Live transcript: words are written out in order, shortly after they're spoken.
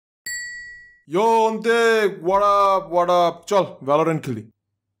Yo, Antik, what up? চল Valorant খেলি।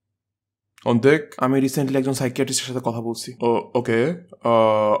 Antik, আমি রিসেন্টলি একজন সাইকিয়াট্রিস্টের সাথে কথা বলছি। ওকে,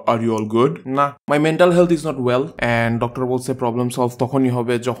 আর ইউ অল গুড? না, মাই mental health is not well and doctor বলছে প্রবলেম সলভ তখনই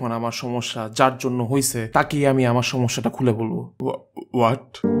হবে যখন আমার সমস্যা যার জন্য হয়েছে তাকেই আমি আমার সমস্যাটা খুলে বলবো। হোয়াট?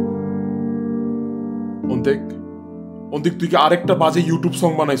 অন্তিক তুই কি আরেকটা বাজে YouTube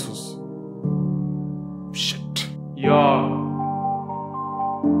song বানাইছিস? Sheet. Yo,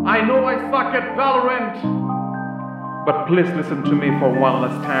 I know I suck at Valorant, but please listen to me for one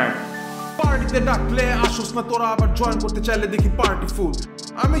last time. পার্টিতে ডাকলে আসোস না তোরা, আবার জয়েন করতে চাইলে দেখি পার্টি ফুল।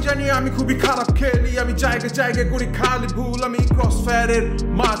 আমি জানি আমি খুবই খারাপ খেলি, আমি জায়গায় জায়গায় করি খালি ভুল, আমি ক্রস ফায়ারের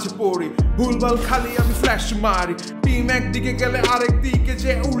মাঝে পড়ি, ভুলভাল খালি আমি ফ্ল্যাশ মারি, টিম একদিকে গেলে আরেক দিকে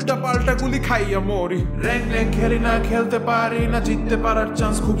যে উল্টা পাল্টা গুলি খাইয়া মরি। র্যাঙ্ক খেলি না, খেলতে পারি না, জিততে পারার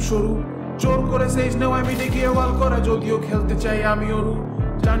চান্স খুব সরু, জোর করে সেজ নেওয়া মিলে গিয়ে ওয়াল করা, যদিও খেলতে চাই আমি ওরু।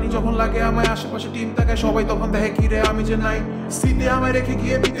 জানি যখন লাগে আমায় আশেপাশে টিম তাকায় সবাই, তখন দেখে কি রে আমি যে নাই, সিটে আমায় রেখে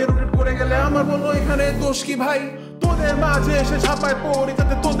গিয়ে বিতে রোটেট করে গেলে আমার বললো এখানে দোষ কি ভাই? তোদের মাঝে এসে ছাপায় পড়ি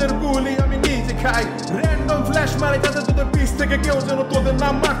যাতে তোদের গুলি আমি নিজে খাই, র্যান্ডম ফ্ল্যাশ মারি যাতে তোদের পিছ থেকে কেউ যেন তোদের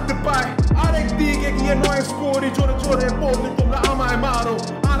নাম মারতে পায়, আরেক দিকে গিয়ে নয়েজ করি জোরে জোরে বললি তোমরা আমায় মারো,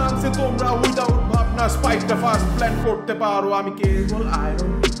 আরামসে তোমরা উইদাউট ভাবনা স্পাইকটা ফাস্ট প্ল্যান করতে পারো। আমি কেবল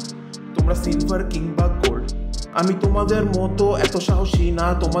আয়রন, তোমরা সিলভার কিংবা গোল্ড, আমি তোমাদের মতো এত সাহসী না,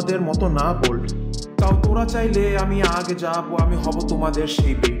 তোমাদের মতো না বোল্ড, তাও তোরা চাইলে আমি আগে যাবো, আমি হব তোমাদের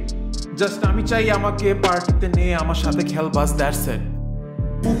সেই বে, জাস্ট আমি চাই আমাকে পার্টিতে নিয়ে আমার সাথে খেলবাস, দ্যাটস ইট।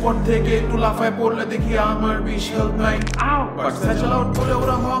 উপর থেকে একটু লাফায় পড়লে দেখি আমার বিশ হেলথ নাই, বাট স্যাচেল আউট বলে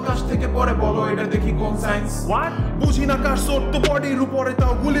ওরা আকাশ থেকে পরে বলো এটা দেখি কোন সায়েন্স। বুঝি না কার ছোট্ট বডির উপরে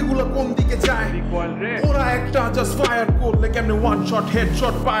তাও গুলিগুলো কোন দিকে যায়, ওরা একটা জাস্ট ফায়ার করলে কেমনে ওয়ান শট হেড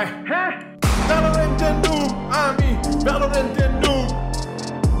শট পায়। Valorant and Noob, আমি Valorant and Noob,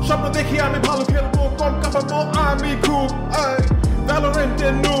 স্বপ্ন দেখি আমি ভালো খেলবো, কম কাঁপাবো আমি খুব। Valorant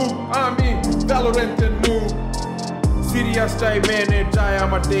and Noob, আমি Valorant and Noob, সিরিয়াস টাইমে যায়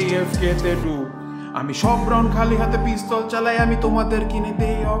আমার DFK তে ডুব, আমি সব রাউন্ড খালি হাতে পিস্তল চালাই, আমি তোমাদের কিনে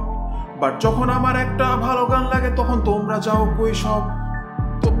দেই অফ, বাট যখন আমার একটা ভালো গান লাগে তখন তোমরা যাও কই সব।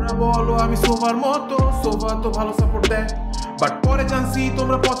 তোমরা বলো আমি সোভার মতো, সোভা তো ভালো সাপোর্ট দেয়, বাট পরে জানছি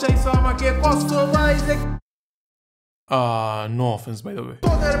তোমরা পচাইছো আমাকে কষ্ট বাইজে। No offence by the way.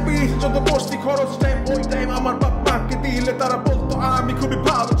 তোদের বিশ যত বস্তি খরচ টাইম ওই টাইম আমার বাপ মাকে দিলে তারা বলতো আমি খুবই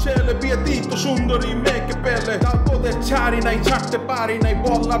ভালো ছেলে, বিয়ে দিত সুন্দরী মেয়েকে পেলে, তাও তোদের ছাড়ি নাই, ছাড়তে পারি নাই,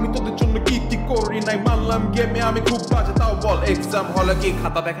 বল আমি তোদের জন্য কি কি করি নাই, মানলাম গেমে আমি খুব বাজে, তাও বল এক্সাম হলে কি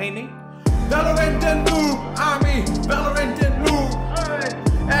খাতা দেখাই নেই। Valorant and Noob, আমি Valorant and Noob,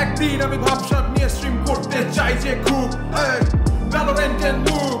 একদিন আমি ভাবসাব নিয়ে স্ট্রিম করতে চাই যে খুব। Valorant and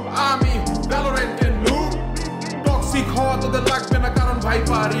Noob, আমি Valorant and Noob, টক্সিক হওয়া তোদের লাগবে না কারণ ভাই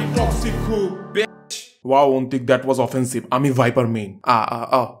পারি টক্সিক খুব। Wow, Antik, that was offensive. আমি viper main.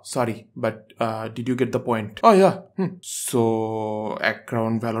 Sorry, but did you get the point? Oh yeah. So এক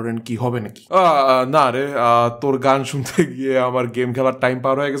রাউন্ড Valorant কি হবে নাকি? না রে, তোর গান শুনতে গিয়ে আমার গেম খেলার টাইম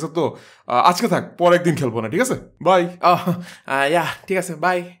পার হয়ে গেছে, তো আজকে থাক, পর একদিন খেলবো না, ঠিক আছে? বাই। ঠিক আছে,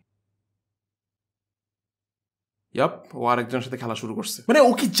 বাই। ইয়াপ, ও আরেকজনের সাথে খেলা শুরু করছে, মানে ও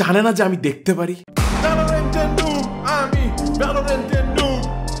কি জানে না যে আমি দেখতে পারি? Valorant and Noob, আমি Valorant and Noob,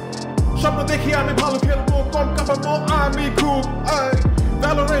 স্বপ্ন দেখি আমি ভালো খেলবো, কম কাঁপাবো আমি খুব।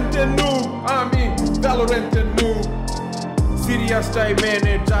 Valorant and Noob, আমি Valorant and Noob, সিরিয়াস টাইমে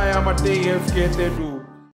যায় আমার DFK তে ডুব।